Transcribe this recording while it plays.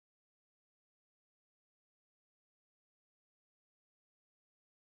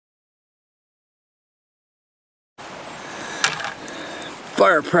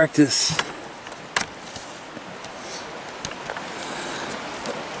fire practice.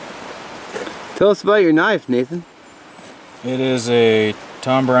 Tell us about your knife, Nathan. It is a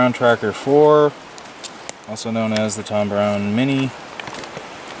Tom Brown Tracker 4, also known as the Tom Brown Mini.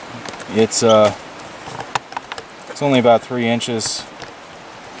 It's only about 3 inches,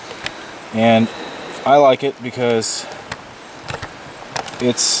 and I like it because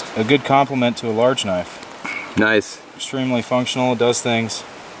it's a good complement to a large knife. Nice. Extremely functional. It does things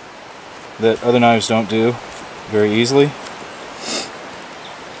that other knives don't do very easily.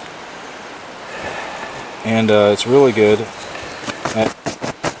 And it's really good at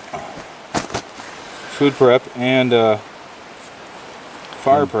food prep and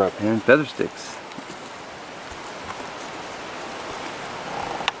fire prep. And feather sticks.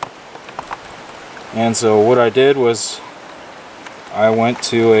 And so what I did was I went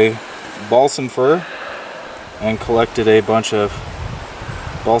to a balsam fir and collected a bunch of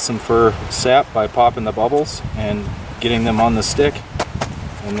balsam fir sap by popping the bubbles and getting them on the stick,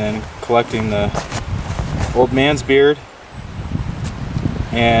 and then collecting the old man's beard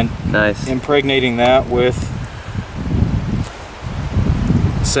and nice. Impregnating that with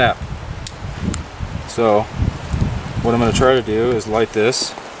sap. So what I'm going to try to do is light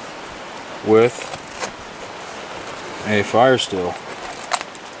this with a fire still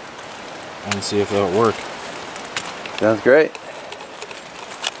and see if that'll work. Sounds great.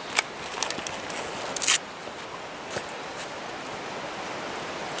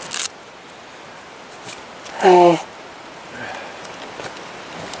 Oh.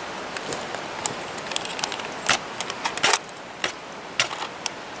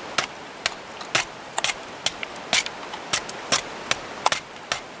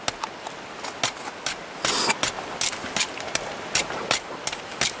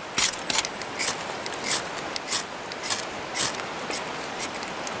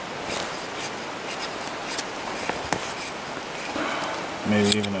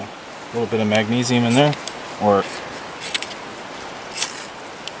 Maybe even a little bit of magnesium in there, or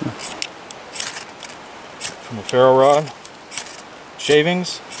from a ferro rod.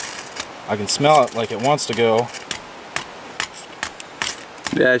 Shavings, I can smell it like it wants to go.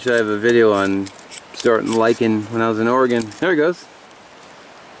 Yeah, I should have a video on starting lichen when I was in Oregon. There it goes.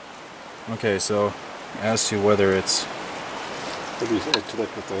 Okay, so as to whether it's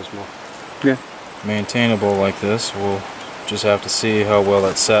yeah, maintainable like this, we'll just have to see how well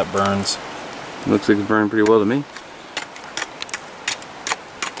that sap burns. Looks like it's burning pretty well to me.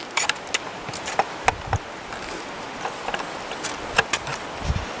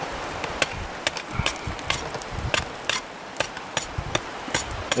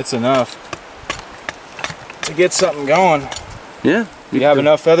 It's enough to get something going. Yeah. If you have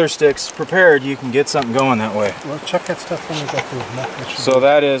enough feather sticks prepared, you can get something going that way. Well, check that stuff when we got through. So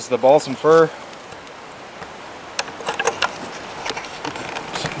that is the balsam fir.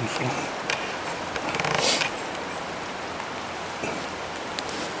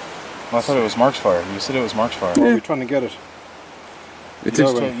 Well, I thought it was Mark's fire. You said it was Mark's fire. Why are we trying to get it? You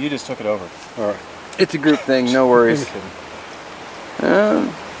just took it over. Alright. It's a group thing, no worries.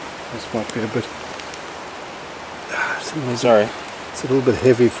 This might be a bit... Sorry. It's a little bit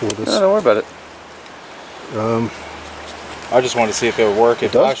heavy for this. No, don't worry about it. I just wanted to see if it would work.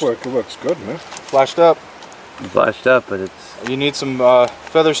 It does work. It works good, man. Flashed up. Flashed up, but it's... You need some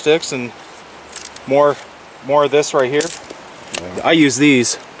feather sticks and more of this right here. Yeah. I use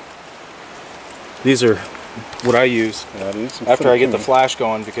these. These are what I use after I get the flash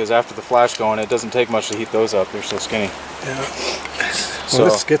going, because after the flash going, it doesn't take much to heat those up. They're so skinny. Yeah. So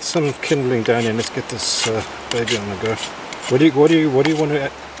let's get some kindling down here and let's get this baby on the go. What did you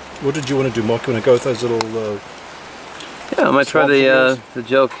want to do, Mark? You want to go with those little? Yeah, I might try the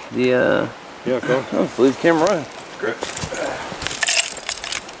joke. Yeah, go on. Oh, leave the camera running. Great.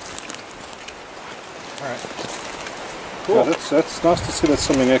 All right. Cool. Yeah, that's nice to see that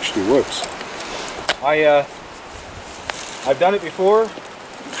something actually works. I've done it before.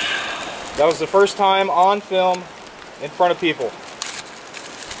 That was the first time on film in front of people.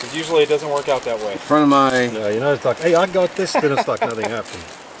 Because usually it doesn't work out that way. In front of my... No, you know, it's like, hey, I got this, then it's like nothing happened.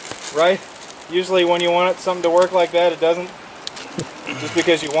 Right? Usually when you want something to work like that, it doesn't. Just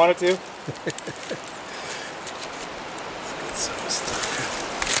because you want it to.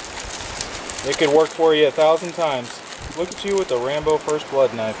 It could work for you 1,000 times. Look at you with the Rambo First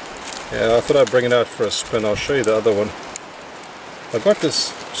Blood knife. Yeah, I thought I'd bring it out for a spin. I'll show you the other one. I got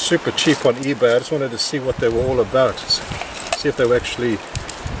this super cheap on eBay. I just wanted to see what they were all about. See if they were actually...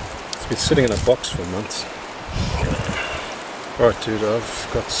 It's been sitting in a box for months. Right, dude, I've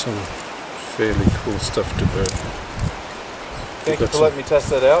got some fairly cool stuff to burn. Thank you for letting me test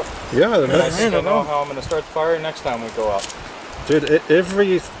that out. Yeah, And I think I know how I'm going to start the fire next time we go out. dude,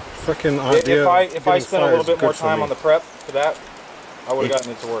 every fucking idea. If I spent a little bit more time on the prep for that, I would have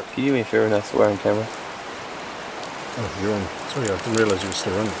gotten it to work. Can you do me a favor not to swear on camera? Oh, you're on. Sorry, I didn't realize you were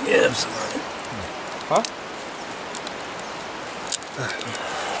still running. Yeah, absolutely. Huh?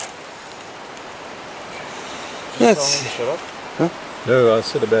 Let's Shut up. No, I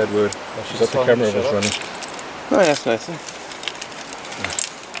said a bad word. I forgot the camera was running. Oh, that's nice.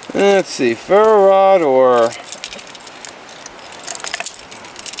 Let's see, ferro rod or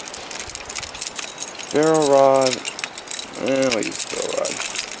ferro rod. We'll use ferro rod.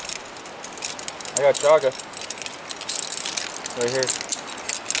 I got chaga. Right here.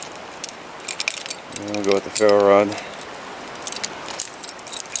 We'll go with the ferro rod.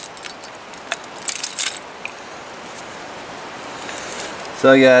 So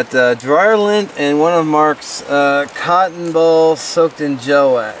I got dryer lint and one of Mark's cotton balls soaked in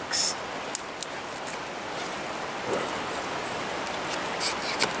gel wax.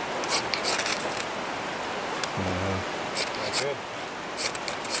 Good.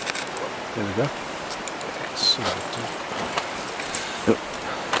 There we go.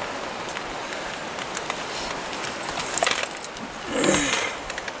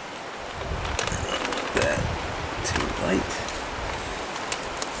 That too light.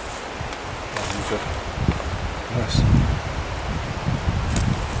 Nice.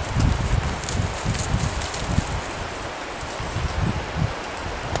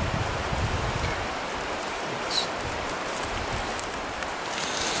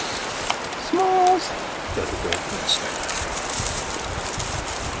 Smalls. There we go. Nice.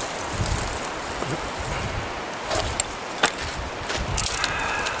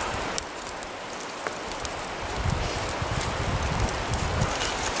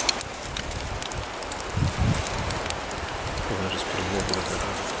 I'll just put a little bit of that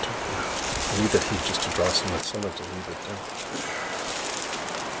over the top now. I need that heat just to draw some of it a little bit down.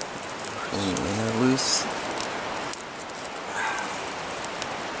 And loose.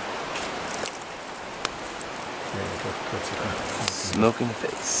 There we go. Perfect. Smoke in the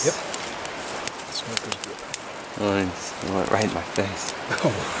face. Yep. Smoke is good. Oh, it just went right in my face.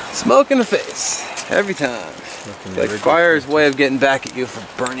 Oh. Smoke in the face. Every time. Like fire's way of getting back at you for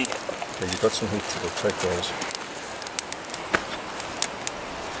burning it. Okay, you've got some heat to take those.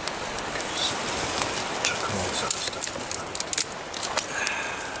 Chuck all this other stuff out.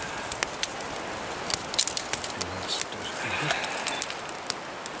 Nice,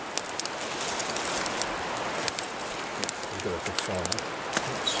 you got a good fire.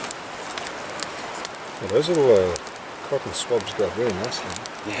 Well, those little cotton swabs got really nicely.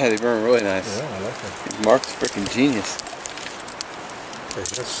 Yeah, they burn really nice. Yeah, I like that. Mark's a freaking genius. Okay,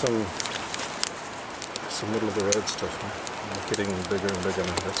 that's some middle of the road stuff now. Getting bigger and bigger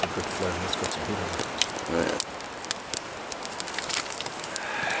now. That's a good flame. That's got some heat on it. Right.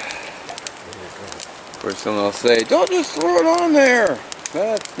 There you go. Of course, someone will say, "Don't just throw it on there."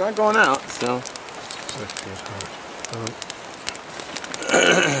 Well, it's not going out, so. Exactly right.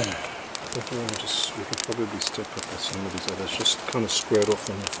 I think we could probably step up with some of these others. Just kind of squared off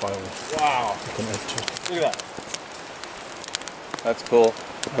on the file. Wow. You can add to it. Look at that. That's cool.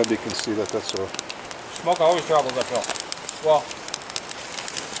 Probably you can see that that's all. Smoke always travels uphill. Well,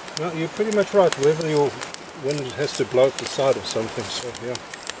 No, you're pretty much right. Wherever your wind has to blow up the side of something, so yeah.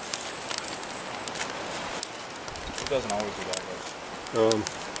 it doesn't always do that, guys.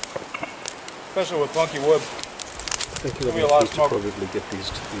 Especially with funky wood. I think There'll be a you'll lot of need to smoke. probably get these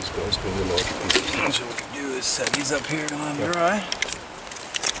guys doing the larger pieces. So what we can do is set these up here to let them dry.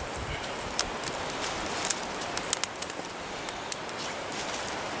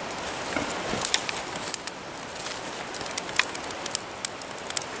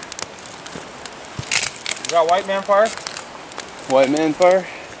 You got white man fire? White man fire.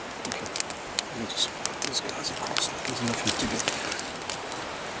 Let me just put these guys across. There's enough heat to get.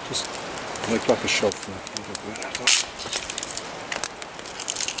 Just make like a shelf for it.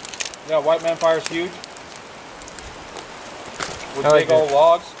 Yeah, white man fire's huge. With I like big old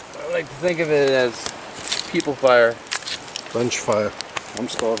logs. I like to think of it as people fire. Bunch fire. I'm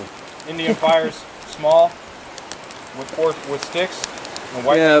starving. Indian fire's small with sticks. And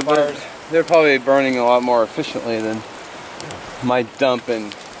white Yeah, man but fire's they're probably burning a lot more efficiently than my dump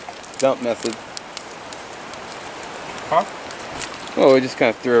method. huh? Well, we just kind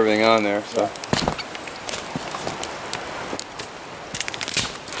of threw everything on there, so.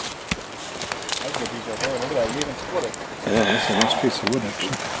 That's a good piece right there. Look at that, you even split it. Yeah, that's a nice piece of wood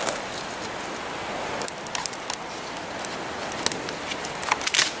actually.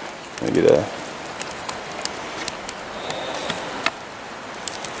 I get a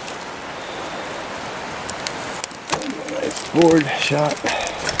board shot.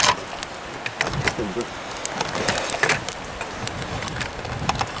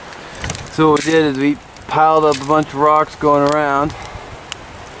 So what we did is we piled up a bunch of rocks going around,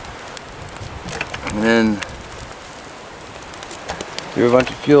 and then threw a bunch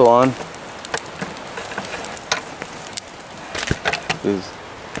of fuel on. This is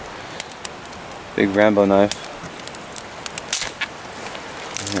big Rambo knife.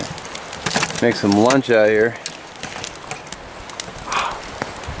 Yeah. Make some lunch out here.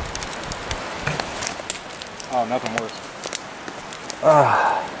 Oh, nothing worse.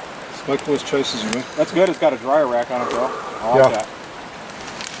 Smokeless chases you, man. That's good. It's got a dryer rack on it, bro. I like that.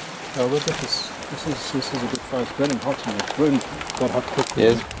 Oh, look at this. This is a good fire. It's burning hot in there. Burning quite hot quickly.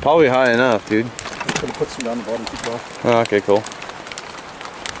 Yeah, it's probably high enough, dude. I'm going to put some down the bottom to dry. Oh, okay, cool.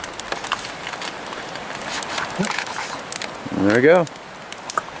 And there we go.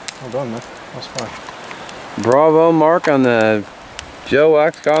 Well done, man. That's fine. Bravo mark on the Joe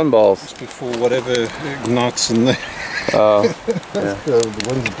Wax cotton balls. Just before whatever ignites in there. Oh, yeah. The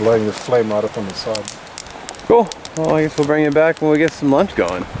wind's blowing the flame right up on the side. Cool. Well, I guess we'll bring it back when we get some lunch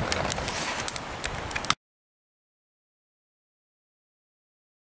going.